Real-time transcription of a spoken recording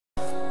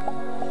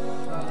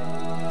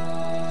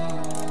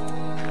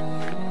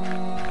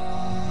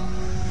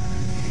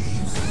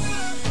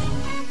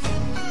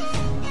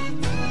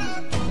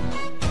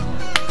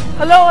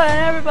Hello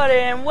everybody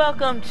and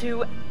welcome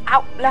to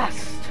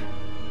Outlast.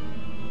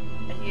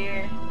 And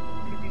here,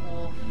 Creeping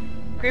Wolf.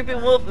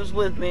 Creeping Wolf is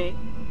with me.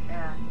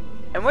 Yeah.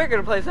 And we're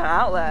gonna play some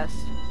Outlast.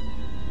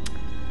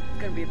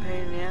 It's gonna be a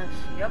pain in the ass.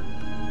 Yep.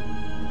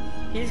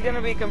 He's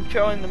gonna be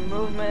controlling the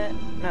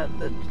movement, not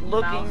the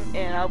looking, Mouse.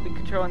 and I'll be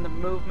controlling the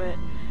movement.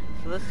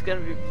 So this is gonna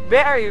be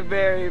very,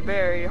 very,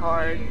 very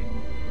hard.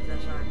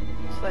 Slash hard.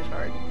 Slash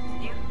hard.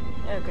 Continue?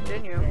 Yeah,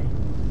 continue. Okay.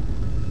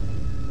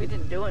 We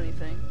didn't do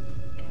anything.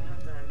 Yeah, I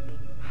have done everything.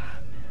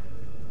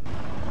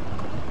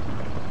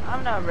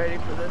 I'm not ready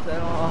for this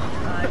at all.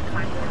 I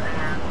kind of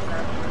am,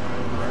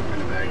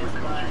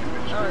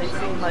 Oh, they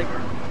seem like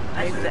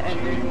maybe the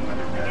ending.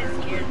 I get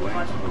scared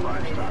watching the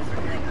videos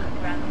when like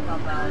random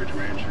pop out.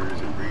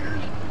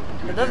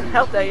 It doesn't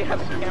help that you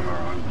have a camera.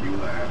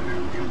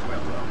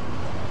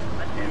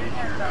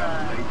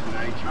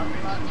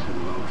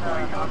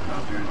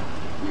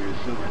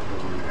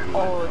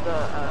 Oh,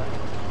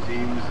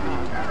 Seems the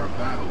Arab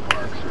Battle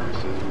Park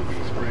services will be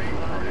spraying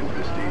for an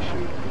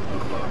infestation of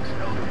bugs,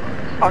 elder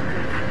bugs.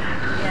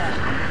 Yeah.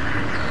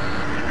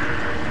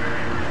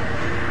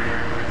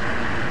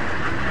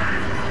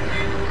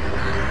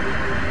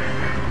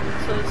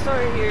 So the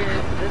story here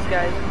is this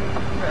guy's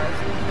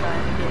oppressed. He's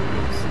trying to get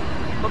his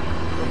book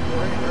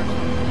report or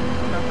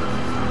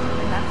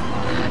something. And that's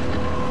not.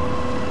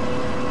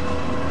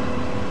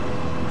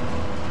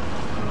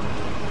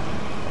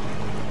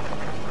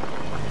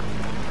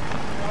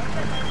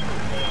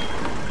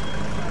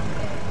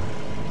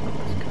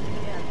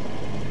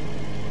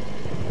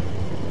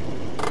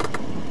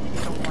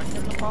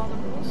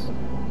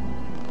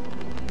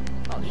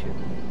 Oh shoot.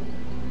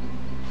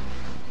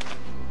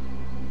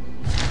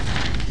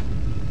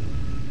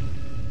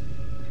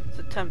 It's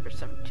a 10% chance,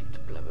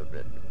 blah blah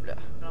blah blah.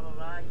 Blah blah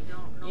blah. You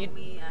don't know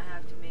me. I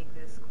have to make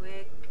this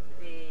quick.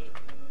 They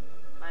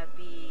might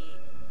be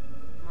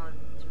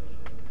months to me.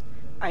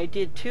 I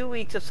did 2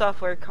 weeks of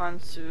software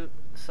consult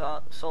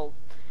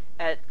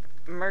at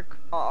Merck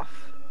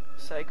Off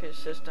Psychic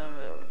System.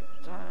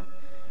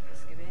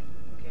 Skip it.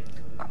 Okay.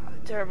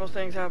 Terrible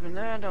things happen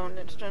there. Don't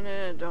understand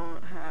it.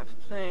 Don't have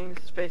things.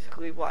 It's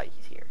basically why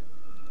he's here.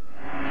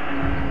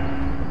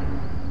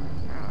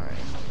 Alright.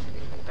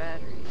 Take the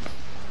batteries.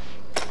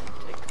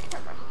 Take the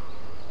camera.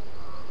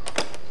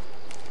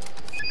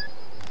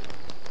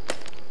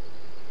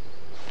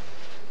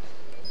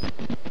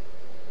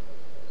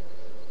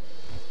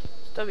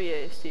 It's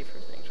WASD for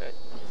things, right?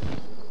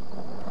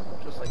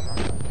 Just like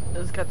mine.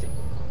 This is cutscene.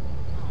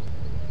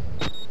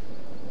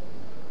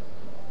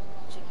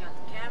 Checking out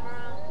the camera.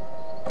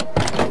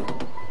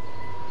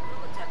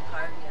 What type of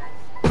car he has?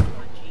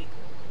 What Jeep?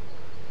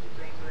 Jeep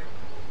Wrangler.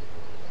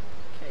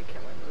 Okay,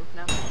 can we move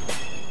now?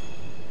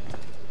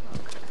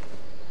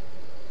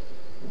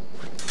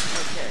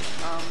 Okay.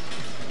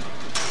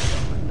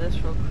 Okay, this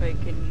real quick,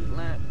 can you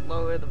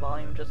lower the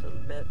volume just a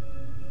little bit?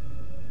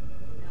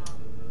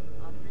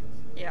 Options.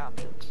 Yeah,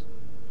 options.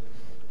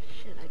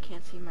 Shit, I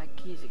can't see my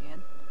keys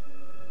again.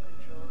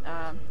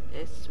 Control.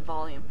 It's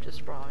volume,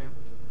 just volume.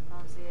 I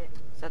don't see it.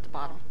 It's at the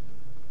bottom.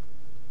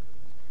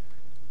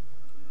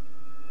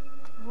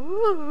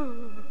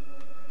 Woo!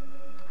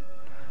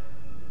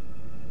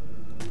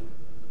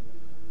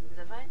 Is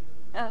that fine?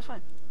 Yeah, that's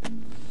fine.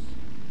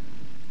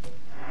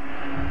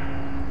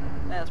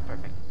 That's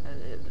perfect.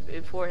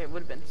 Before it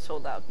would have been so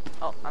loud.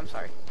 Oh, I'm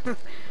sorry.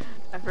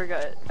 I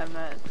forgot. I'm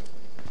not.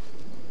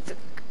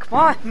 Come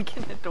on, get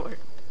in the door.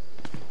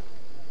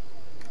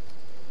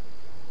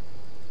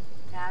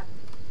 Tab.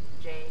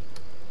 J.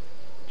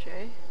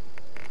 J.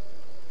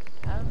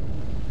 Tab.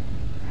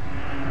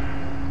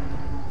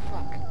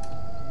 Fuck.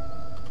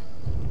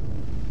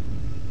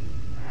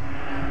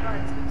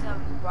 It's good to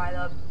have right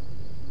up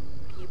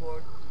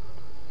keyboard.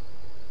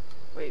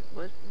 Wait,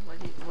 what?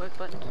 What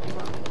button do you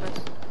want me to press? I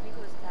think it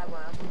was tab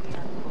one. I think we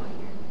have to go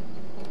here.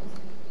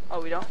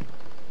 Oh, we don't?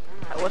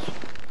 What's?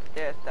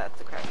 There, that's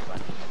the crash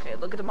button. Okay,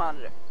 look at the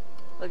monitor.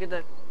 Look at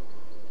the.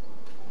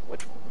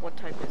 What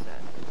type is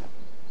that?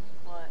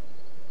 What?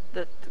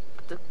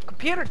 The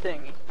computer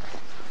thingy.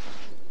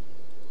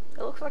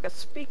 It looks like a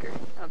speaker.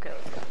 Okay,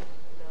 let's go.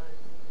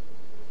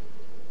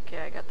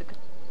 Okay,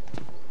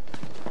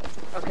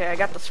 I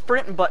got the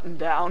sprint button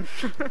down.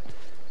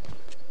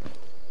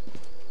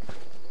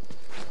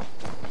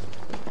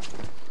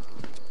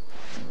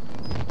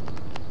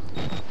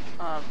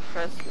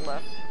 Press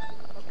left.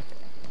 Okay.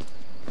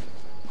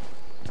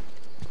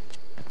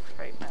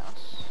 Right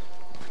mouse.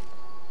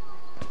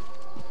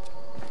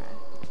 Okay.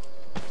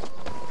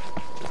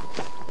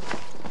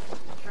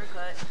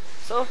 Shortcut.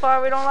 So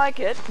far, we don't like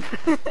it.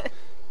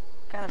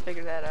 Kind of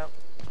figured that out.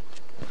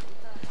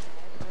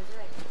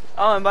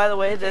 Oh, and by the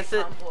way, this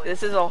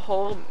is a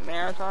whole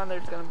marathon.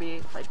 There's gonna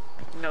be like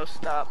no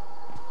stop.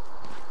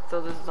 So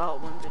this is all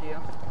one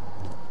video.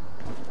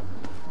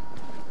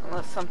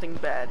 Unless something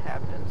bad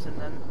happens, and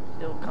then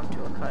it'll come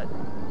to a cut.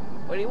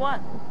 What do you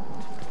want?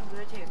 I'm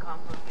gonna take a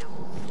combo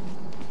fuels.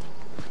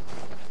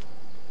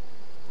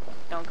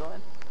 Don't go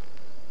in.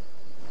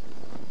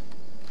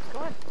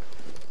 Go in.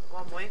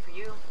 Well, I'm waiting for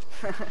you.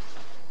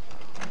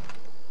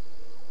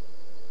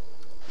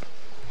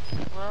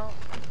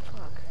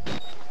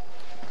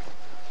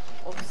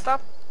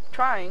 stop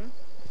trying.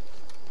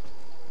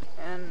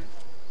 And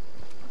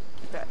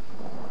keypad.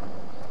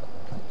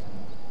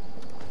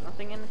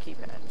 Nothing in the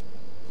keypad.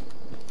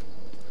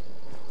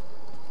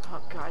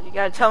 Oh god, you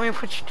gotta tell me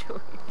what you're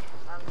doing.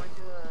 I'm going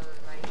to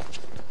right.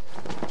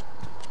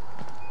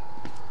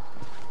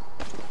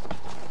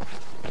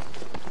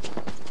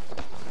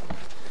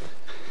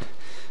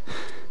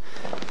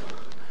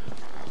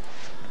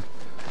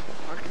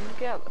 Working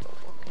together.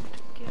 Working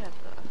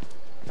together.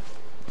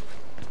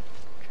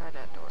 Try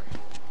that door.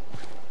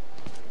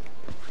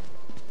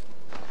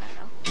 I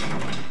know.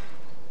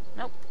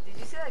 Nope. Did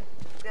you see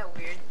that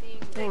weird thing?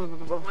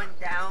 Like, went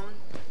down?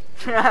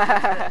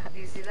 Do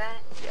you see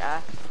that?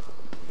 Yeah.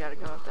 You gotta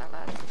go up that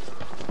ladder.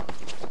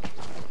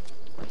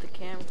 With the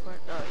camcorder.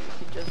 Oh,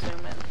 you can just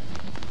zoom in.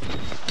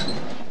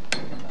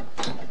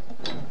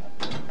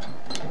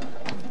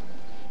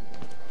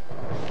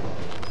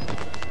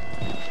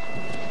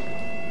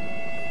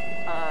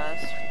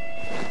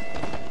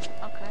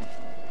 Okay.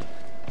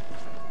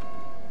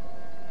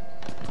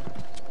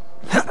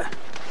 To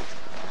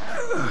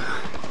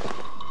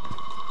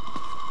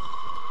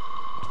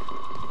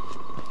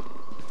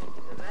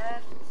the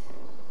left.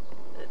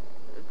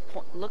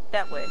 Look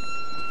that way.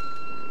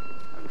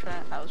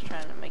 I was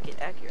trying to make it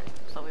accurate,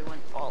 so we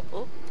went all up.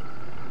 Okay.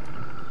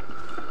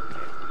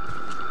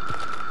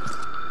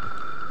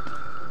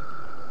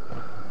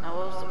 Now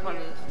what was the point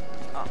of this?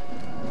 Oh,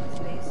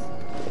 Space.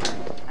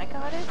 I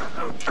got it.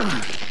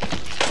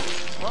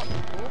 Well,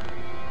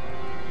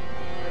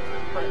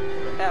 put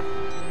it F.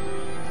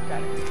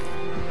 Got it.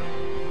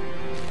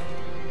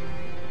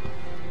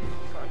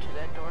 Go to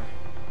that door.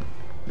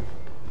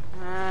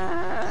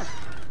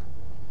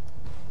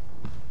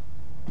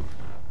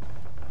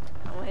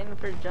 I'm waiting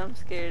for jump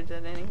scares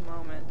at any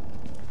moment.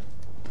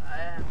 I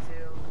am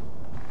too.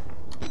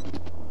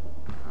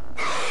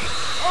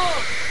 Oh!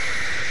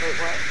 Wait,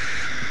 what?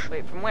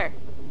 Wait, from where?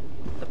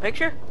 The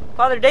picture?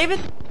 Father David?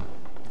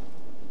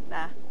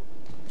 Nah.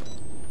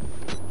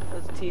 That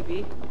was a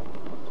TV.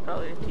 It's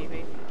probably a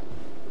TV.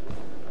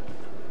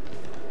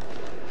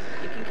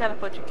 You can kind of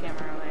put your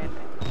camera away, I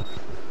think.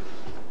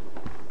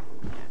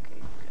 Yeah,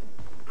 okay,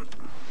 good.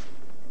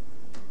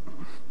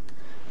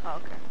 Oh,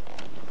 okay.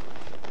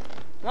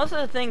 Most of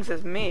the things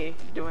is me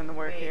doing the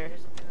work Wait, here.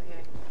 there's something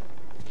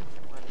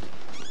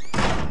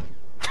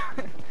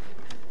here.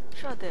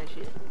 Shut that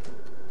shit.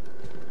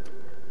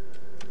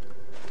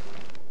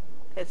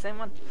 Hey, same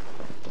one.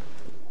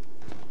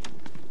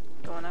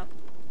 Going up.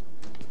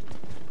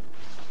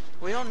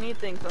 We don't need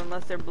things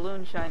unless they're blue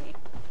and shiny.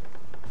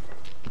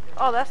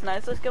 Oh, that's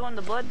nice. Let's go in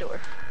the blood door.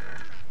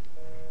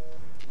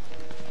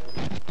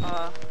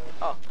 Oh,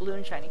 blue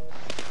and shiny.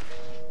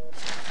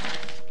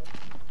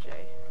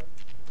 J.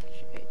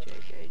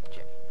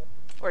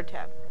 Or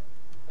tab.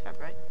 Tab,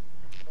 right?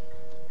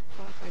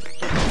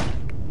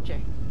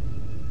 J.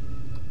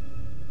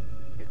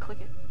 You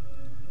click it.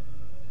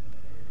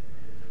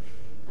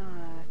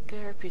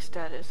 Therapy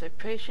status. A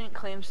patient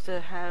claims to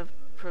have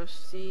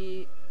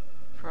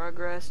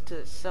progress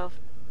to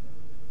self-direct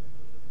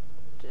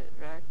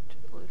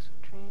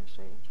elusive training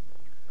stage.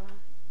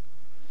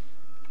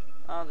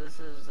 Oh, this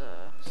is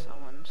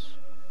someone's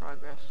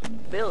progress.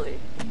 Billy.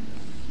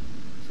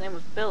 His name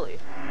was Billy.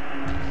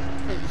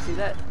 Did you see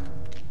that?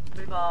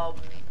 Bob.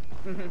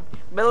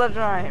 Billy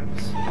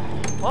Grimes.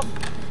 Oh,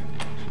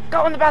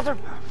 go in the bathroom.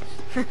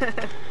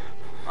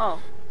 Oh,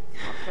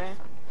 okay.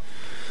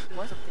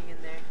 There's something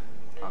in there.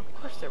 Oh, of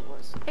course there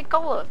was. Hey,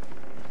 Cola.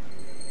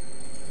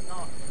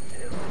 No,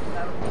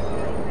 that would be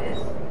like this.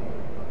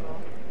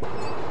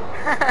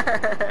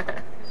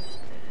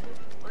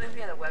 What if we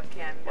had a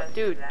webcam? You guys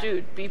do that.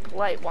 Dude, be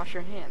polite. Wash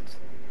your hands.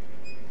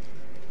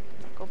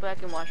 Go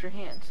back and wash your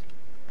hands.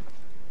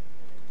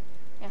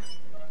 Yeah.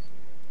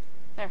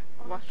 There,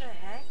 wash. What the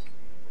heck?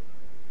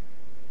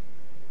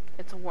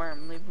 It's a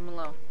worm. Leave him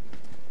alone.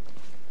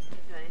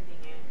 Can't do anything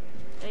here.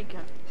 There you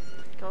go.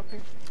 Go up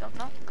here.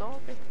 No, go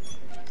up here.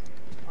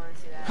 I want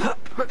to see that.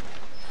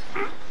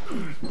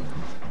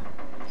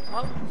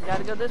 Oh, you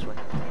gotta go this way.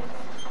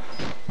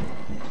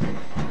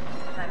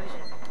 Night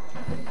vision.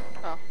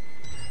 Oh.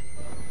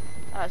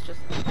 Oh, it's just...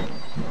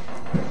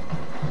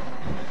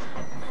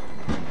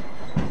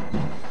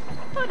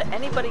 Why would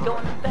anybody go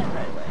in the bed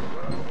right away?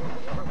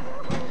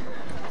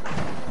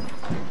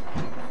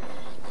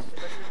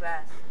 Go too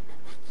fast.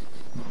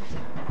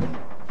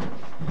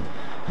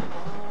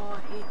 Oh, I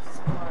hate this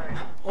part.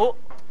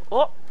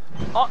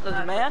 Oh, there's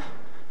a man.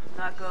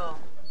 Not go.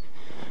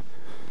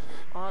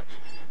 Oh.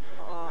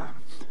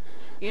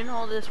 You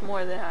know this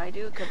more than I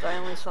do, because I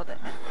only saw the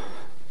end.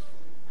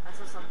 I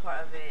saw some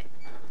part of it.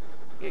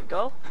 You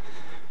go?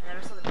 I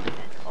never saw the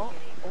beginning. Oh.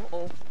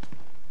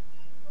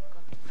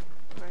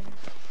 Right here.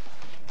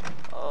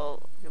 Oh,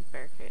 you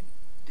barricade.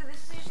 Dude,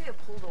 this is usually a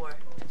pull door.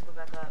 Let's go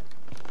back up.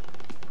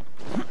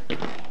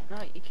 No,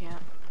 you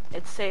can't.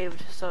 It's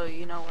saved, so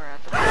you know we're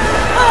at the...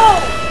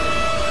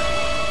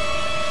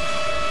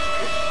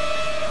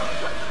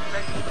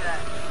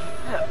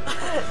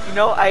 You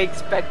know, I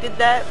expected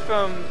that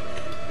from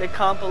the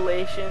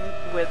compilation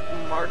with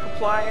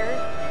Markiplier.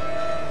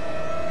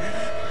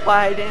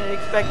 why I didn't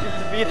expect it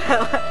to be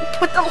that.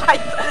 Put the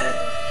lights on.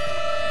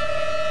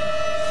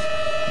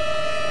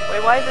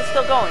 Wait, why is it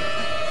still going?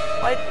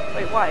 Why?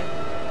 Wait, why?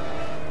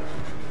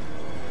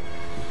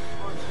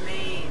 Oh, it's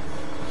me.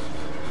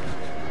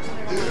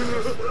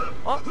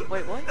 Oh,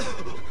 wait, what?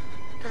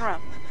 Turn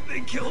around.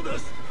 They killed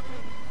us.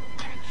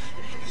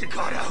 You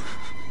got out.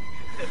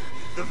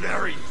 The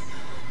variants.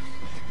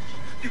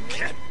 You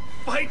can't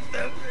fight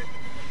them.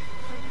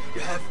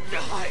 You have to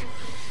hide.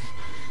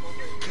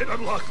 You can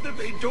unlock the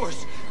main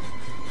doors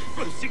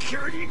from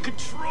security and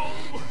control.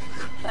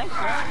 Thanks,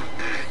 man.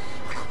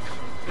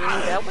 You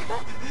need help with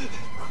that?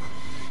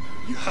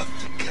 You have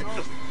to get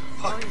the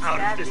fuck he's out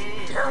of this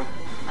stabbed in. terrible.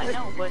 I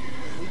know, but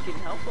we can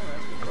help him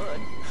if we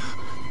could.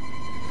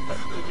 But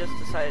he just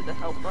decided to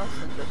help us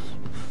and just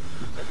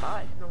said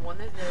bye. No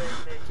wonder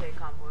there's military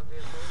convoy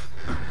vehicles.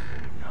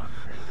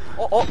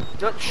 Oh,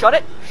 shut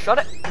it! Shut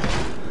it!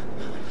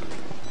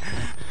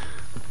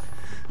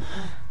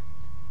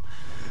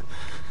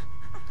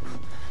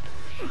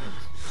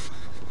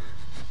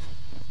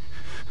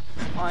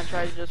 Wanna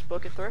try to just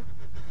book it through?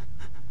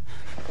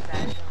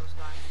 That is almost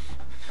gone.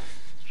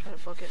 Let's try to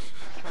book it.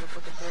 Try to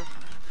book it through.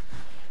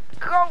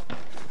 Go!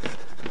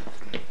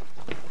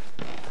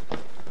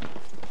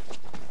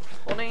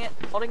 Holding it,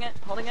 holding it,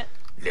 holding it.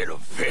 Little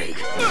pig.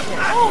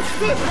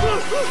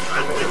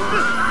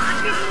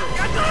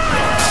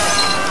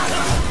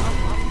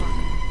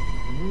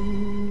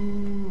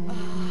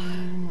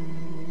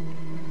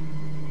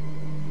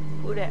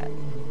 Who that?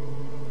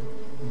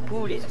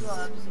 Who this?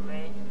 Gloves,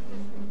 right?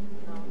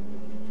 No.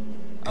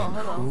 Oh,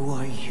 hello. Who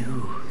are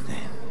you,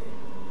 then?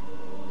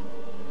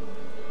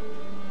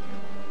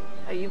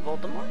 Are you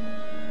Voldemort?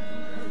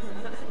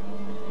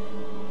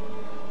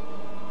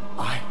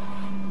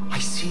 I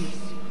see.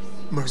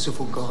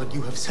 Merciful God,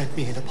 you have sent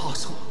me an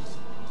apostle.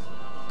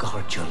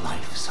 Guard your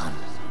life, son.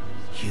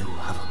 You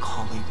have a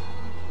calling.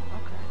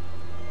 Okay.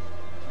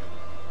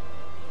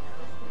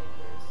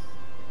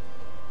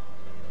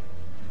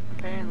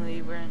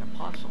 Apparently we're an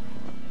apostle.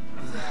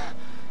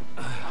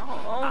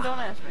 Oh, don't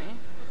ask me.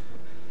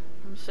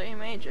 I'm the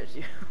same age as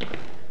you.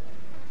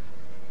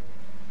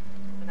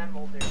 When I'm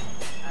older,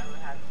 I will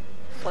have.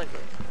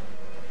 Slightly.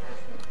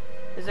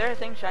 Is there a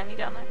thing shiny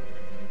down there?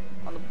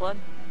 On the blood?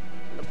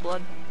 In the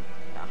blood?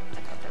 No, I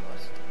thought there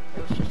was.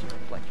 It was just a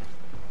reflection.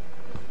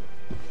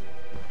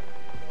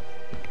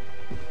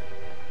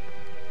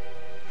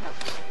 No.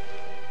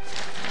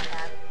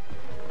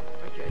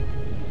 We're good.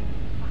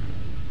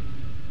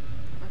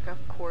 Look up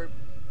Corb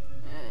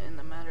in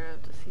the matter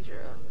of the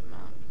seizure of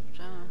Mount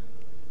John.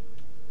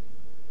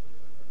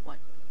 What?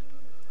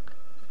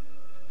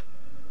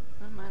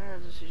 In the matter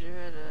of the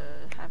seizure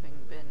having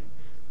been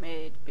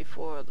made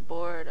before the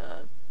board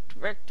of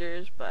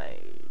directors by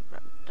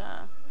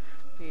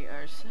we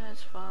are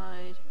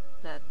satisfied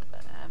that the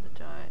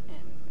avatar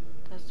and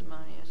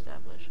testimony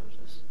established of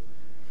this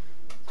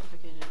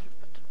certificated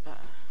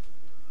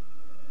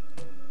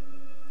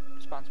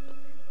responsibility.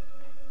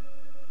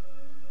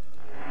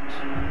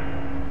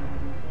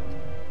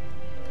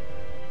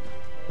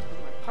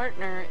 My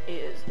partner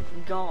is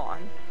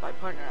gone. By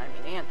partner I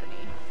mean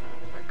Anthony,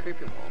 or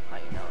Creepy Wolf, how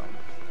you know him.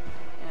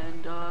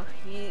 And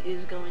he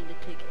is going to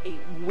take a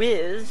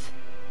whiz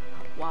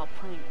while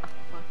playing a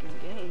fucking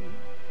game.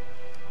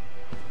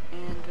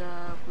 And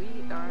we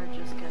are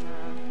just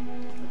gonna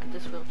look at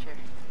this wheelchair.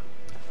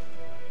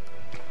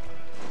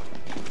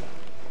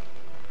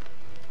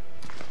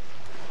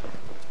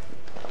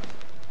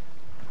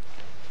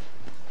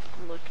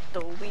 Look at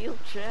the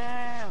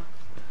wheelchair.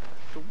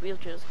 The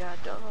wheelchair's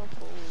got double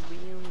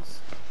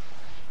wheels.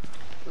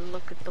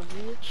 Look at the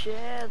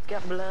wheelchair, it's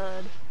got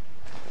blood.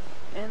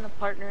 And the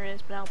partner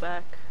is now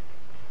back.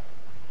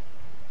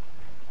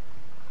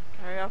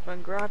 Hurry up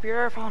and grab your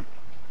earphone.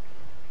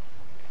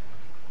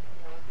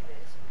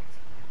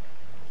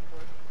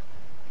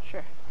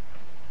 Sure.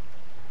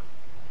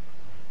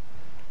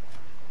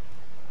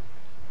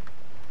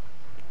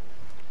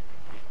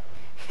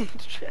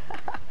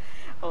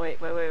 Oh wait.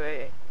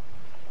 We're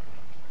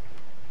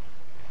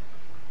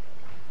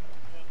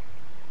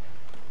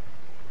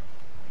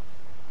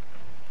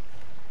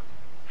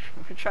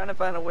trying to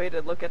find a way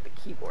to look at the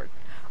keyboard.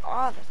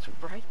 Oh, that's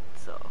right,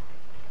 so.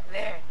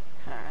 There.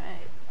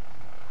 Alright.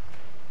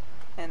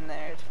 And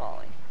there, it's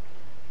falling.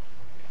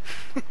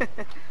 Alright.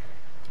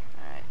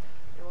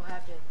 It will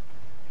happen.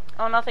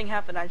 Oh, nothing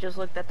happened, I just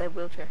looked at that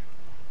wheelchair.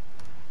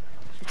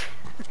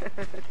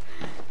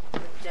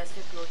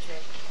 Majestic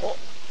wheelchair.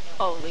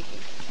 Oh,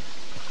 leaking.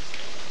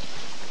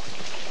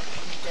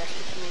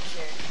 Majestic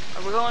wheelchair.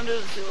 Are we going to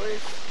the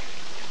sewers?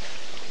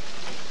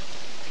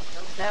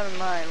 Never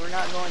mind, we're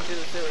not going to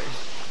the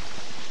sewers.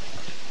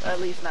 At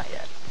least not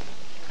yet.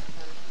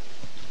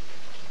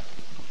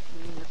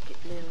 Look at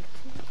little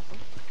T.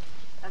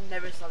 I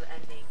never saw the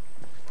ending.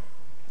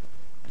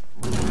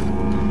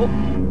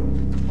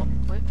 Oh,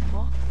 wait,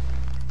 what?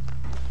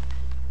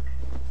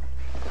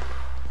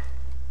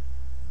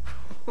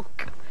 Oh,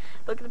 God.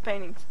 Look at the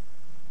paintings.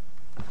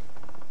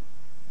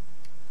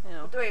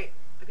 Ew. Wait,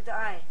 look at the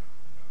eye.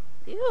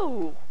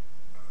 Ew.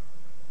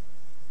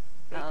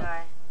 Big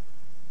eye.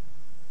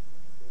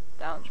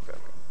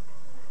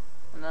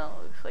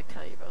 looks like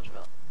Teddy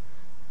Roosevelt.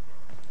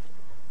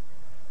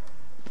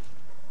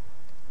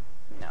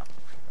 No.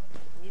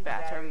 Need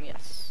Bathroom, battery.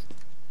 yes.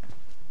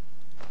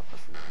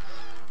 What's in there?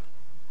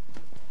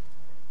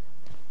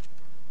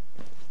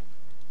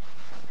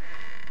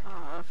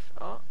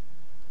 Oh.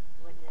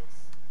 Witness.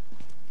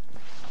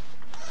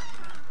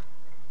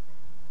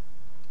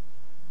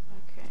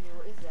 Okay. Hey,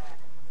 what is that?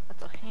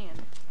 That's a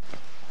hand.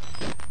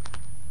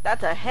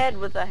 That's a head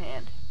with a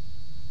hand.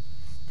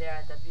 Stare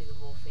at that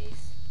beautiful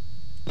face.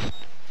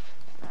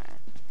 Alright.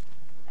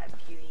 That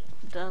beauty.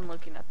 Done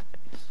looking at the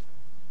face.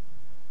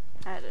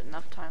 I had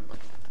enough time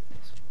looking at the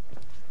face.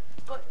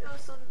 But it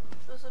was so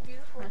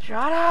beautiful.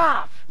 Shut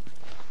up!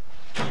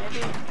 Maybe.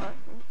 What?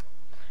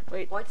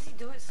 Wait. Why does he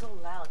do it so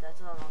loud?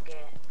 That's what I don't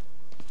get.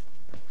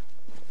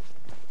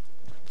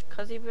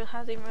 Because he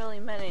hasn't really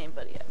met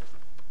anybody yet.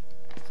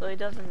 So he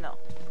doesn't know.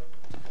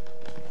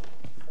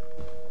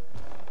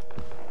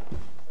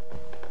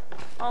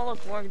 Oh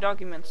look, more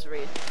documents to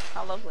read.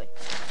 How lovely.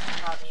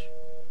 Ouch.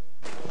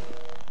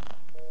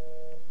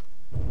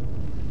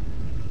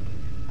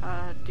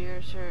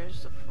 Dear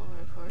sirs, the full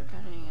report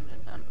pending in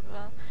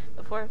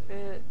the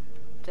forfeit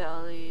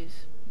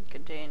delis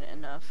contain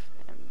enough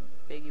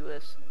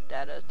ambiguous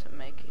data to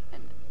make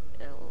an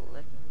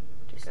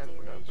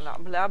blah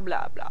blah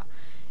blah blah.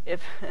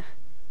 If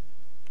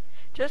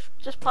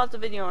just pause the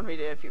video and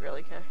read it if you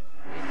really care.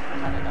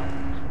 I don't know.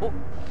 Oh.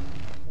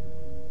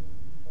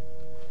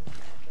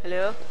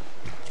 Hello?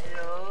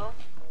 Hello?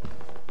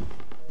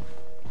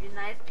 You're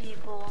nice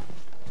people.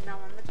 No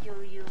one to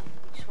kill you. We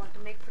just want to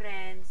make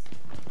friends.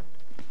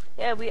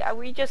 Yeah,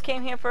 we just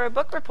came here for a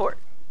book report.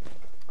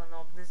 Oh no,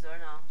 open this door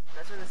now.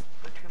 That's where the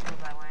criminal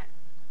guy went.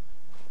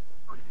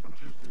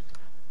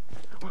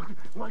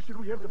 Why should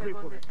we have to pay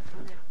for it?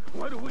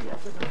 Why do we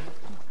have to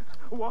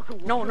walk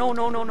away? No.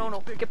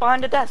 Get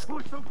behind the desk.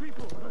 Push some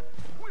people.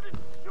 We didn't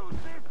choose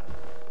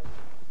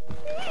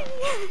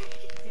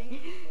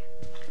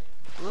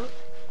this. Look.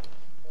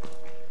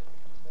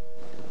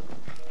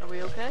 Are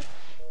we okay?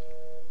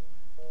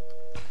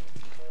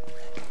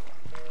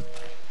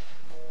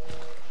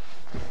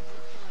 What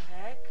the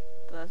heck?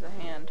 That's a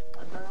hand. I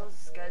thought that was a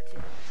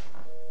skeleton.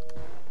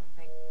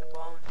 Like the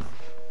bones.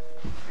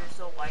 They're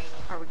so white.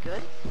 Are we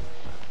good?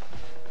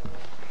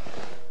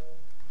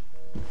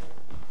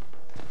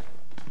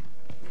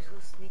 You're so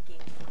sneaky.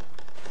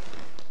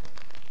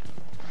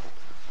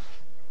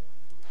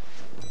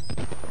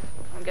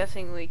 I'm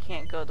guessing we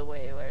can't go the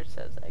way where it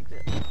says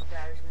exit.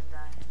 Battery's gonna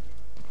die.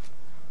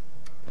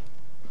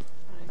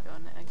 Are we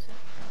going to exit?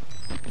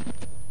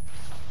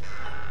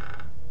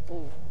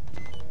 Ooh.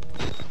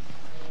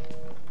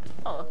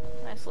 Oh,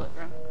 nice lit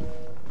room.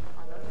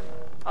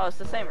 Oh, it's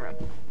the same room.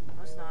 No,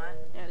 it's not.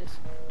 Yeah, it is.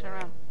 Turn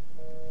around.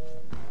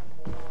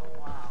 Oh,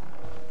 wow.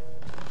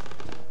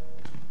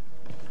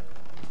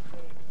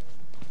 Wait.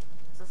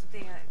 So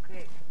something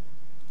quick.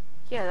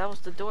 Yeah, that was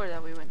the door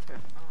that we went through.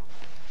 Oh.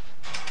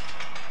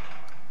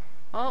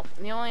 Well,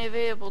 the only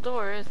available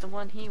door is the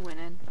one he went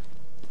in.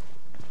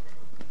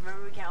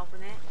 Remember we can't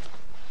open it?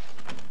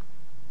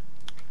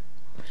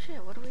 Oh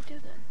shit, what do we do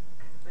then?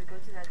 We go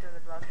to that door, the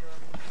block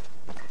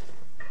door.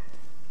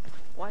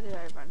 Why did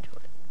I run to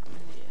it? I'm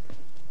an idiot.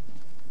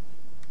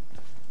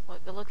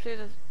 What, go look through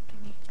the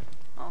thingy?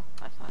 Oh,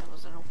 I thought it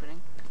was an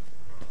opening.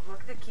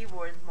 Look at the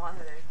keyboard and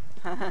monitor.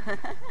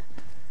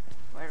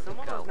 Where did we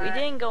Someone go? was We mad.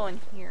 didn't go in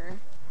here.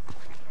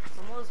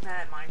 Someone was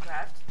mad at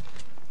Minecraft.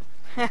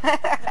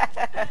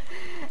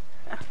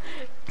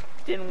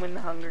 Didn't win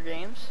the Hunger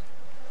Games.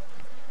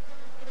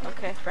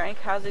 Okay, Frank,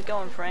 how's it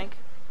going, Frank?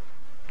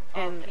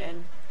 And Okay.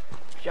 and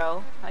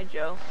Joe, hi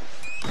Joe.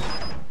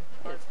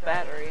 It's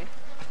battery.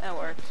 That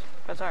works.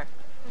 Press R.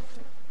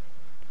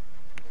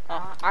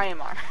 Oh,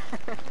 IMR.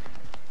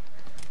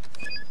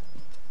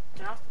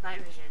 Turn off the night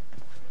vision.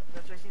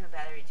 That's wasting the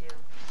battery too.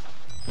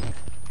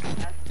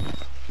 That's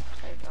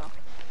There you go.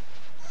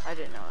 I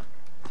didn't know it.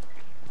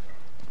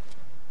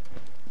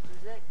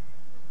 who's it?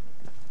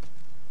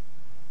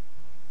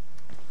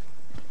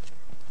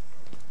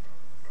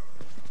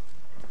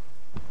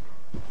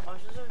 Oh,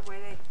 it's just a way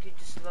they could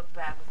just look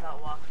back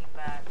without walking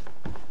back.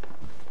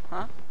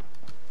 Huh?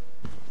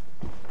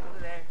 Over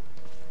there.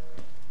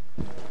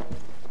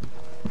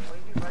 Why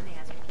you be running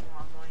as making a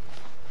lot of noise?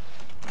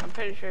 I'm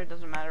pretty sure it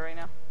doesn't matter right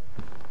now.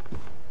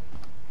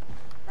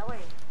 That way.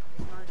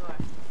 There's another door.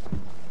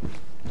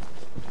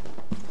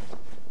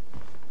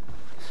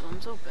 This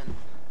one's open.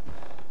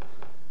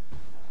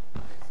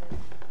 That's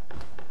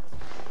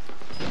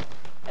it.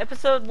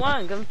 Episode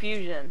 1,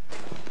 Confusion.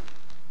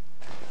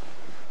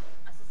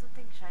 I saw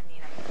something shiny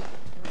and I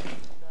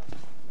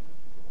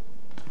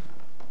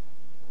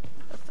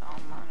That's all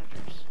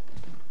monitors.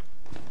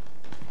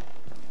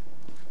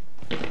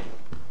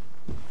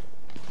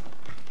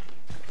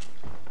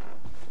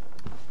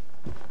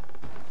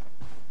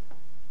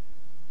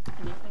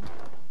 Anything?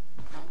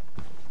 No.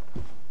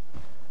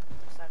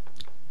 What's that?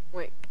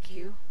 Wait, Q?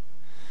 You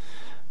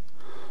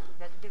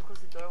have to close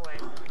the doorway.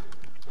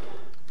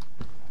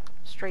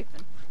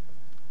 Strafing.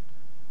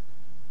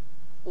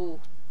 Ooh.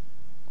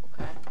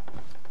 Okay.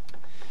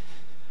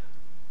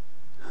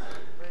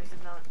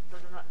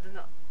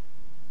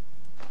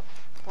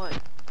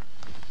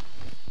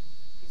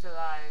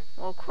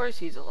 course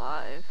he's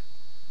alive.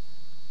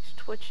 He's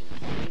twitching.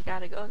 We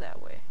gotta go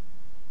that way.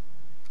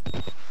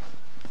 Let's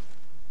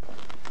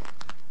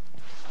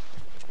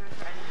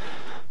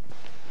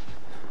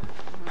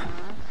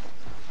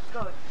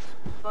go.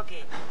 Book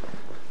it.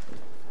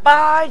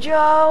 Bye,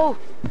 Joe!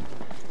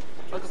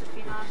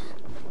 Josephina.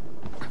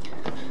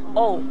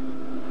 Oh.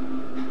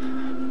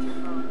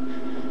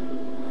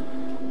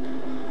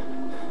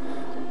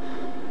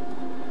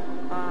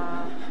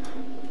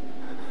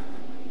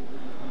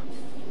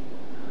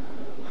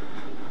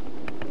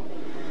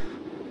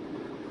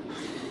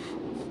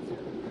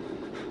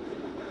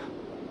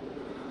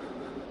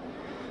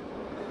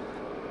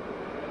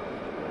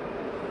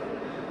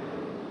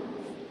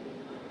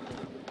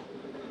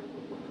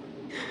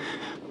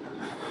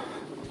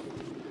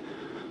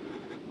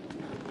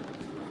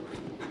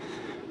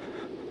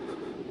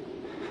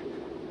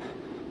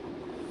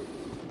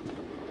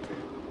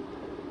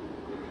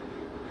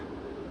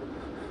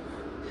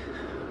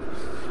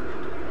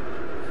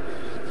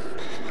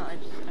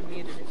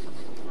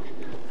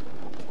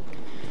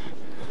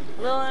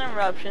 Little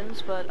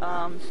interruptions, but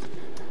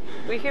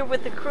we're here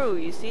with the crew.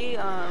 You see,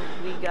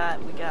 we got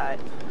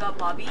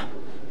Bobby,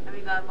 and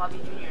we got Bobby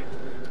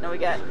Jr. No, we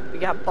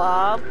got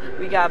Bob,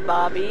 we got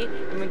Bobby,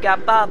 and we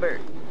got Bobbert.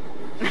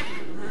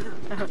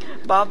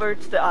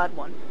 Bobbert's the odd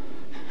one.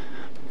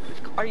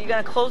 Are you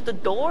gonna close the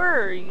door,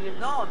 or are you gonna...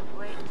 No,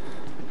 wait.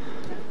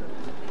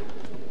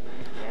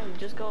 Yeah, we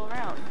just go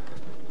around.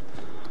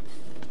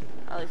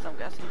 At least I'm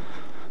guessing.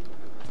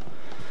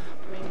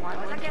 I mean, why I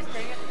wouldn't guess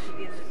they're gonna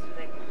see this is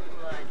like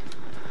blood.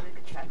 We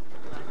could track the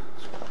blood.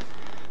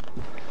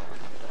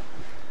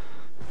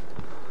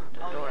 The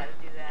Oh, door. we gotta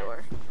do that. Door.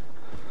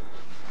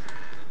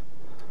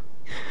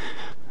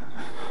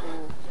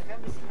 Ooh. Like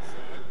I'm missing a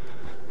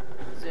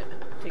set. Zoom.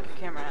 Take your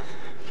camera out.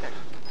 Check.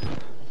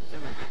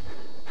 Zoom in.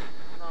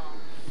 No.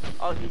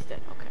 Oh, he's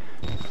dead. Okay.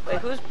 Wait,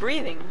 who's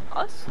breathing?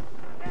 Us?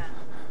 Yeah.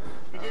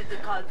 They did the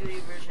Call of Duty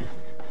version.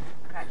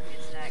 Crack me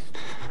a snack.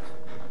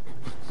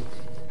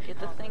 Get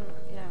the thing.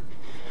 Yeah.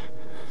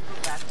 Let's go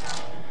back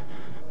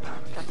now.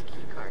 Got the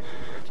key card.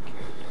 Where'd you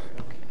carry the door?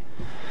 Okay.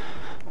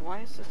 Why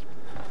is this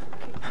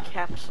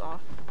caps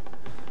off?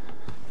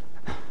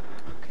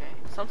 Okay.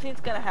 Something's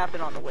gonna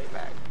happen on the way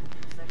back.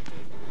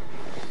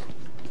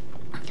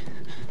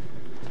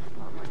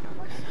 Oh my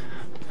god.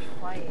 Be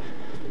quiet.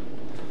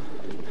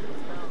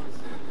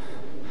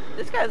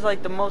 This guy's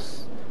like the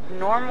most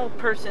normal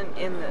person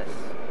in this.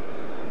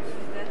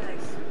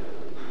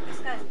 This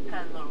guy's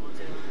kind of normal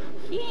too.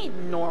 He ain't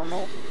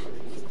normal.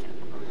 He's kind of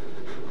normal.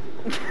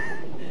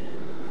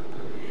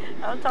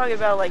 I'm talking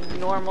about like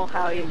normal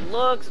how he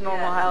looks,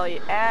 normal how he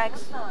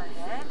acts. What the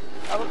heck?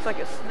 That looks like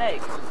a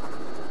snake.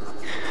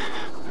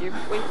 You're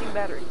wasting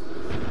battery.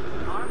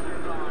 Arms are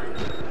gone.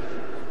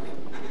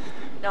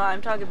 No,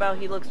 I'm talking about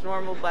he looks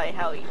normal by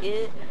how he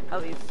is, how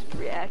he's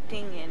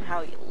reacting, and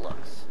how he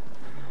looks.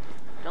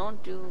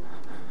 Don't do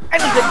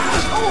anything.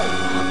 Oh,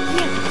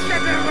 yes.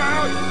 Get him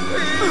out!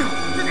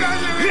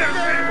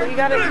 Well, you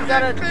gotta.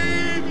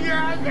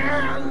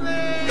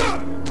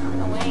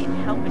 No, we ain't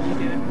helping you,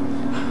 dude.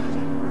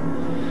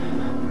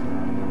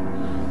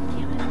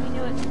 Damn it, we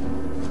knew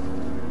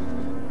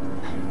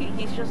it.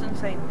 He's just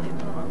insane. Leave him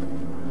alone.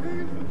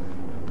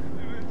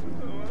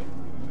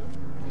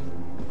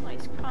 Oh,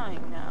 he's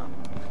crying now.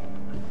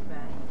 That's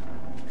bad.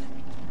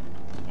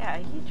 Yeah,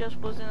 he just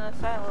was in an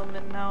asylum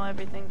and now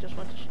everything just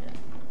went to shit.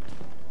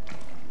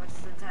 What's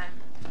the time?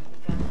 We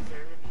can't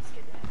deserve it. He's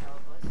getting the hell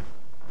of us.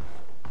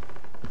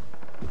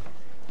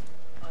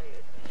 Oh, yeah.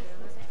 You sure it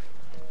was it?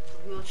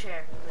 The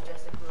wheelchair.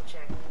 Majestic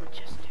wheelchair.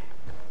 Majestic.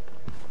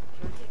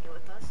 Can we take it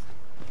with us?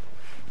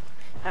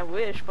 I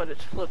wish, but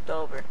it's flipped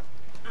over.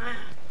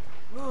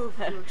 Move,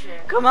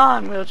 wheelchair. Come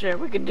on, wheelchair.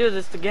 We can do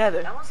this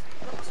together. That was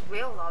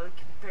real loud.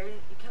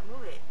 You can't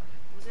move it.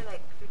 Was it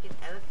like freaking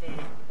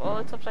elephant? Well,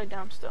 it's upside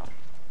down still.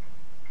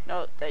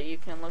 Note that you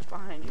can look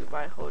behind you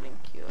by holding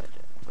Q.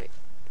 Wait.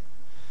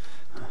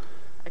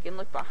 I can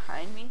look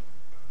behind me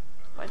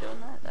by doing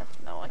that?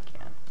 No, I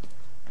can't.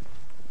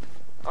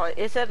 Oh,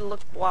 it said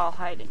look while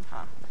hiding,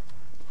 huh?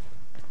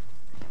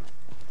 Damn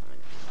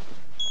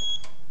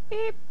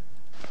it. Beep.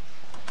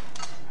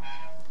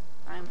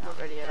 I'm not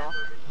ready at all.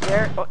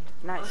 There. Oh,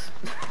 nice.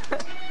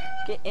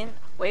 Get in.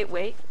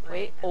 Wait.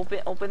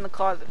 Open the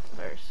closet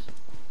first.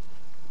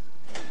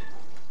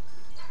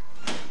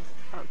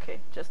 Okay,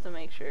 just to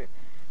make sure.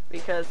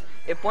 Because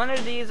if one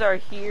of these are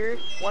here,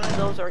 one of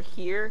those are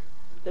here,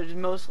 there's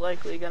most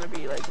likely gonna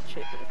be like a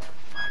chick.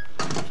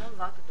 Don't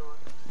lock the door.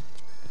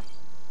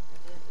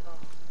 Oh,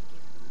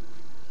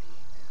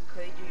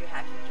 Could you do your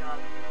hacking job?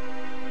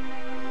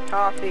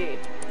 Coffee.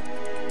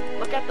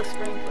 Look at the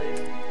screen,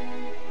 please.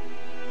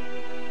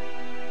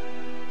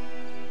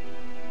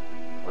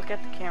 Look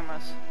at the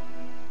cameras.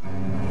 Oh.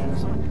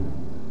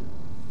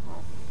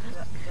 You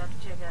have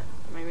to check that.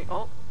 Maybe.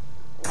 Oh.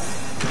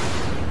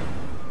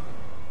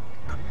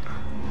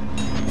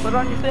 Put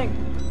on your thing.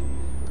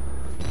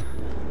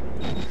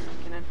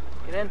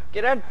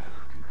 Get in.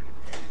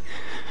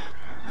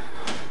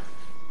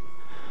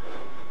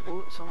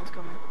 Ooh, someone's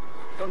coming.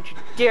 Don't you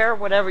dare,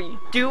 whatever you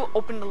do,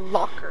 open the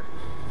locker.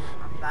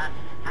 I'm done.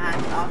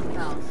 And off the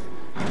mouse.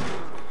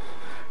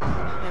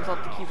 Hands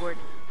off the keyboard.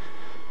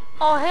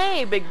 Oh,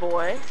 hey, big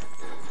boy.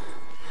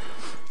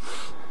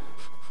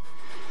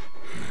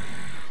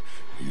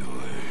 You're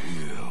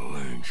here,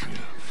 aren't you?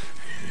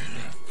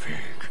 Little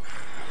pig.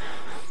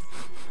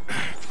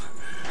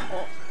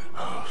 Oh.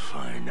 I'll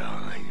find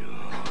all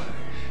yours.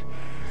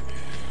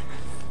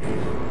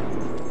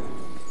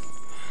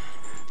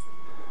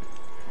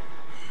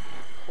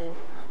 Oh.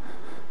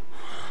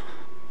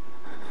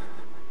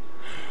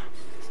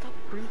 Stop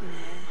breathing,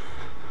 man.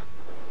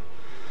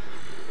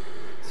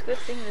 It's a good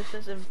thing this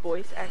isn't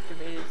voice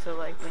activated, so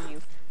like when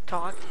you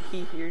talk,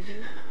 he hears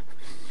you.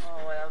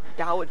 Oh, well,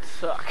 that would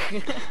suck. I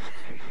can't.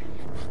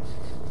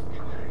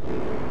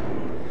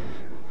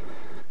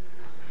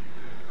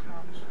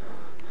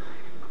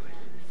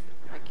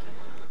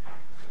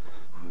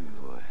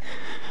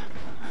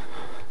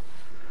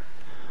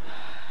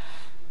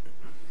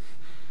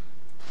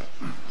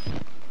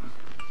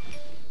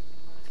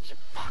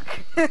 Fuck.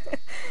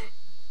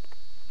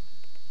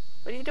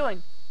 What are you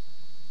doing?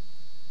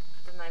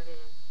 In my vision.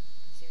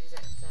 See who's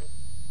outside.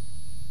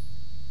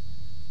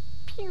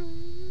 Pew.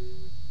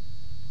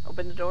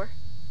 Open the door.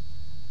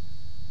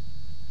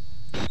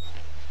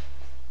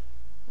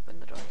 Open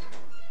the door.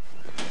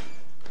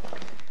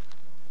 Okay.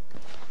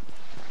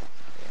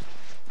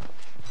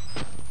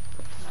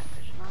 Put the night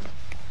vision on.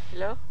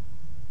 Hello?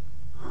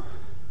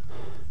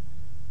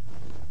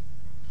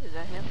 Is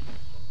that him?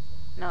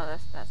 No,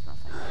 that's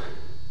nothing.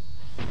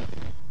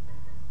 Okay.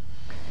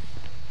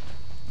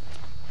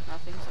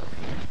 Nothing's up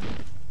here.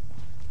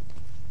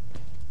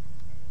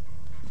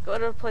 Go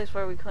to a place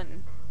where we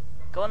couldn't.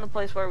 Go in the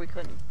place where we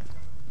couldn't.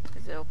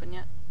 Is it open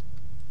yet?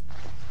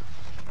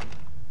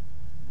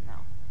 No.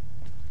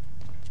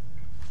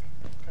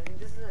 I think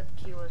this is what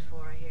the key was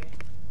for right here.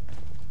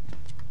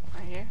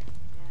 Right here?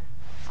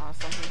 Yeah. Oh,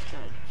 something's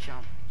gonna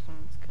jump.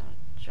 Someone's gonna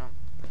jump.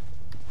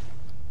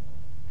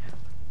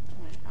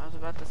 Wait, I was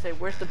about to say,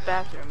 where's the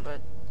bathroom,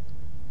 but...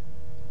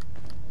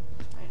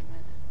 Wait a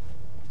minute.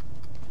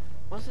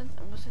 Wasn't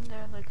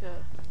there like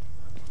a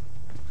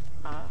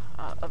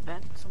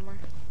vent somewhere?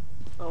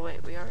 Oh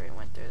wait, we already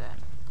went through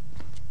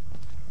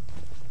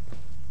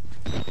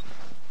that.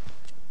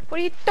 What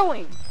are you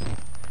doing?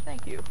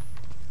 Thank you. It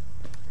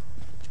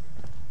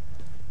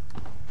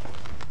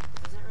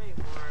doesn't really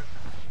work.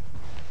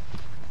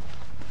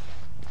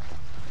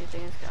 You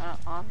think it's gonna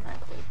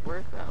automatically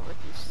work out what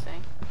you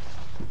saying?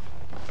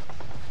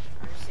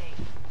 I'm just saying.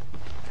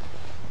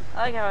 I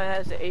like how it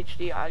has the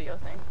HD audio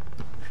thing.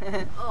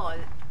 Oh, I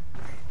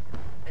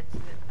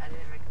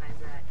didn't recognize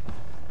that.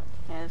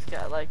 And it's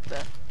got like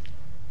the...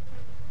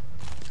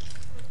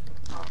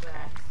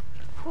 Okay.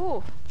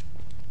 Whew.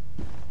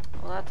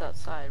 Well, that's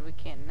outside. We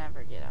can't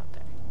never get out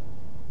there.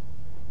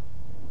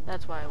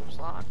 That's why it was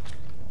locked.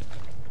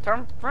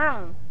 Turn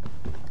around.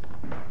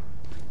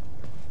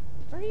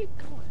 Where are you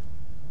going?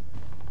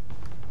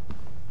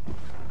 The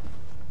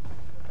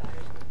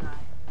battery's gonna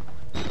die.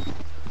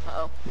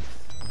 Uh-oh.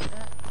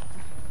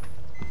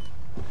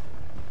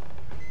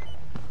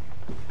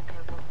 I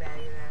have one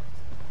battery left.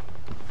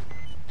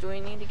 Do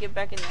we need to get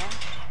back in there?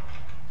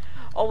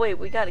 Oh wait,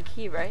 we got a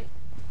key, right?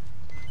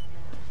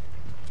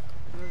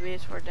 Maybe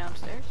it's for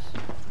downstairs?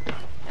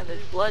 Yeah,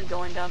 there's blood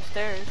going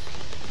downstairs.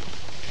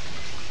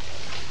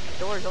 The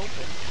door's open.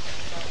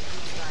 But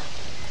each time.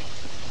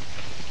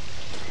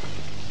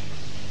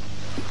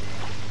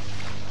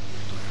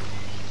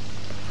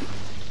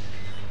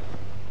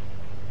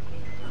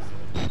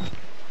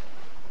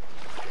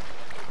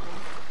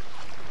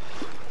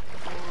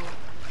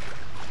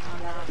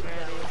 I'm not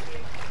ready.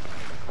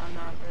 I'm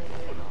not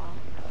ready at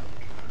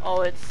all.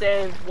 Oh, it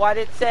saved. Why'd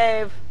it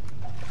save?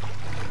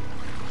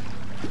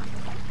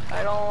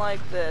 I don't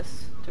like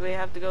this. Do we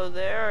have to go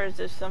there, or is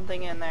there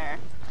something in there?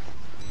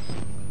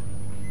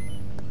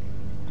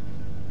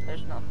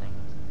 There's nothing.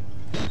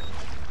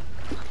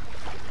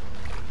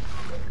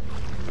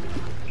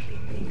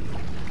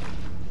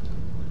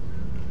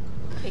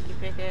 Picky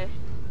picky.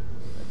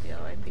 Look the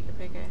other way, Pika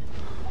Pika.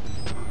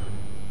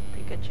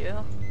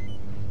 Pikachu.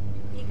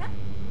 Pika?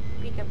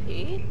 Pika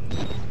Pete.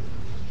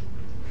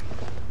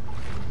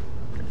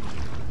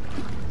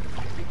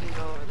 We can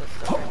go over this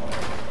stuff right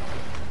here.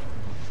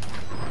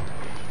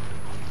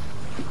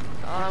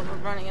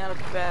 We're running out of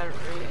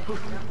battery.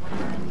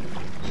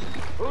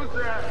 Who's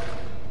that?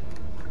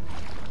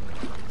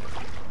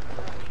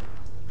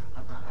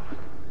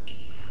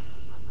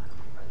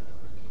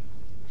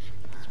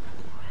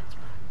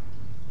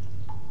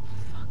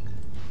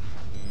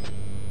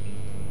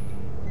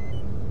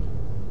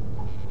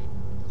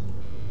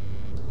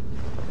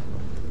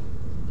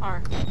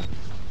 R.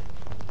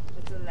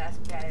 That's the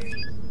last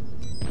battery.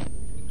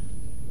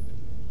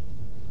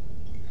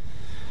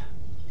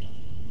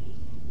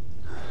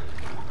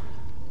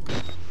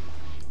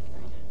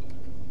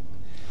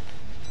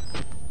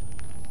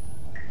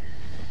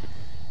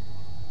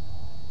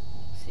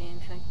 See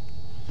anything?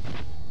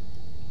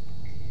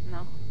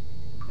 No.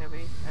 Are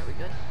we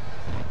good?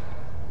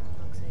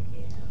 Looks like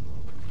it.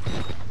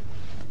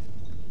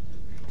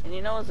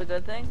 was a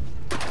good thing.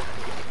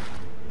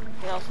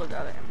 We also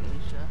got an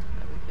amnesia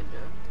that we can do.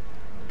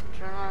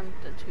 Turn on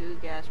the 2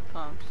 gas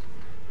pumps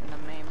and the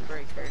main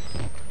breaker.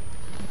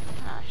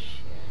 Ah,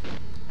 shit.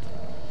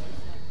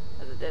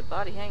 There's a dead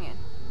body hanging.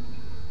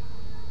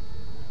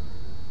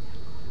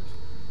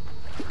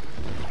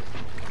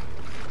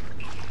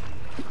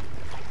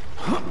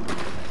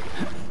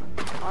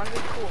 On be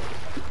cool.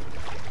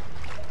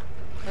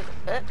 Look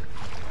at that.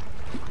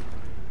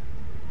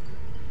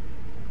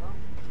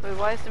 Wait,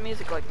 why is the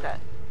music like that?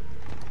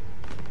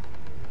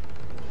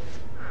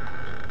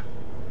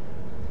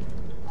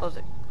 Close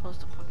it. Close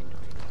the fucking door.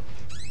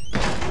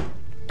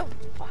 Don't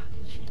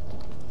fucking shit.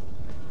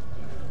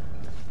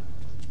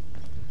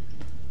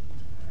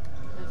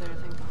 Is there a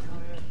thing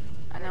behind it?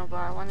 I know, but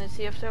I wanted to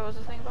see if there was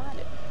a thing behind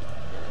it.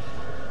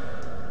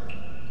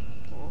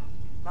 Oh.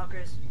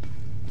 Lockers.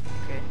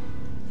 Okay.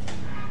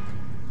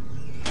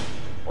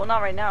 Well,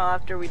 not right now.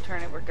 After we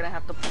turn it, we're gonna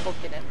have to book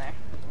it in there.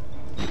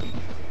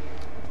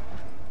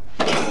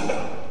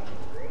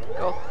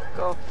 Go,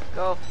 go,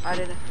 go. Hide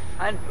it.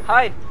 Hide.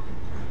 Hide.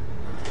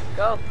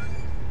 Go.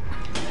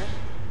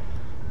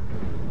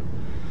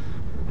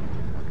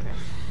 Okay.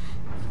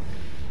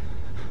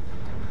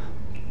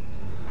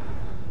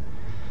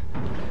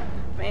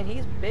 Man,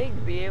 he's big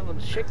to be able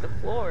to shake the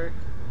floor.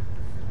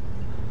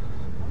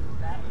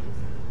 That is.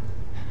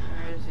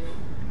 Where is he?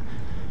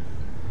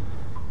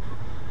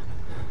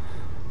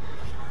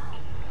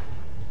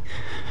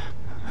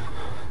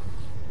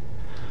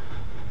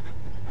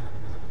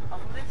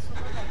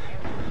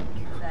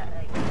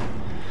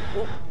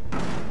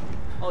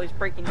 Oh, he's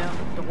breaking down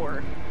the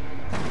door.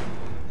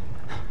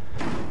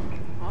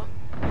 Huh?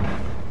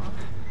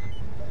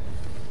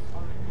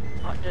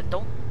 Oh, just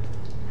don't.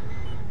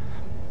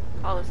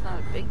 Oh, it's not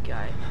a big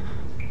guy.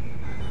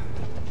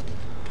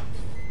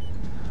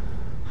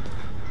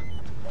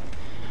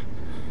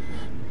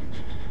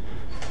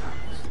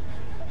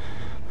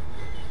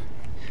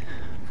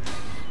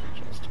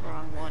 Just the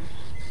wrong one.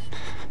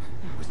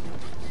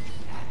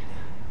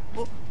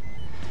 Oh.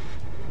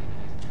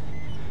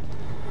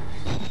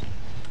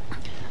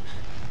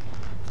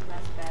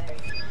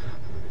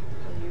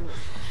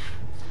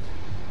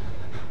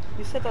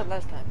 You said that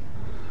last time.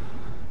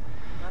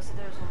 I said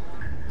there was one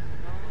more.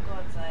 No one go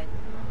outside.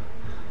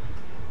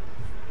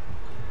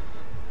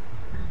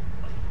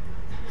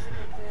 Music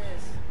like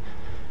this.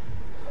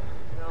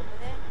 You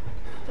open it?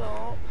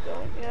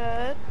 Don't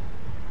yet.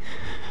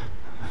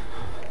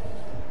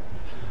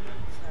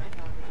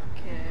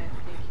 Okay,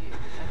 thank you.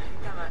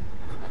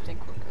 I think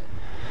we're good.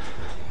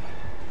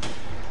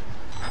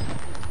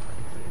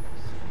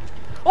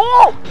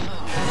 Oh!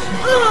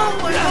 Oh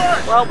my god!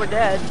 Well, we're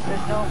dead.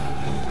 There's no...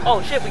 Oh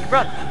shit, we can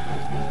run!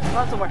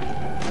 Run somewhere.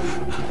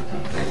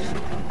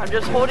 I'm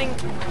just holding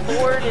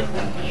forward and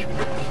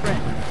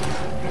sprint.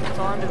 That's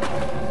all I'm doing.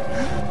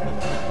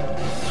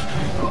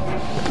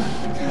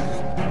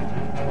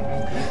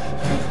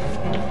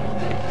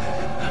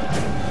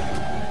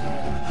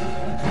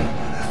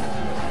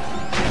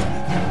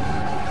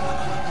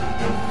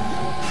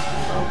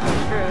 Oh, we're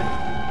screwed.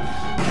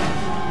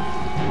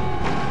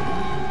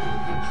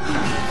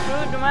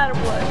 Screwed no matter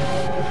what.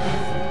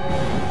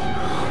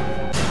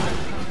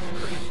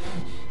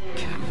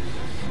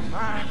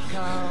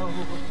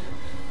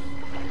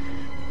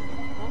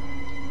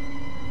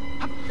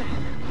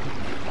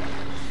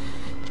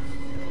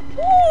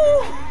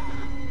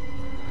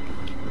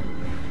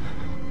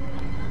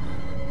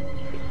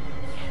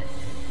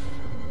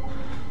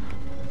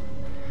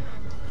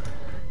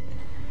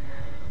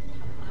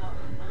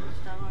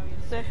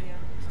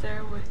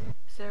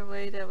 Is there a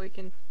way that we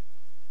can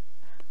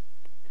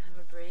have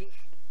a break?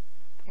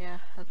 Yeah,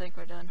 I think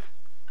we're done.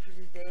 For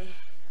the day.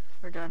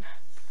 We're done.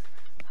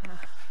 If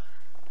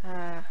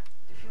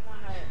you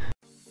want to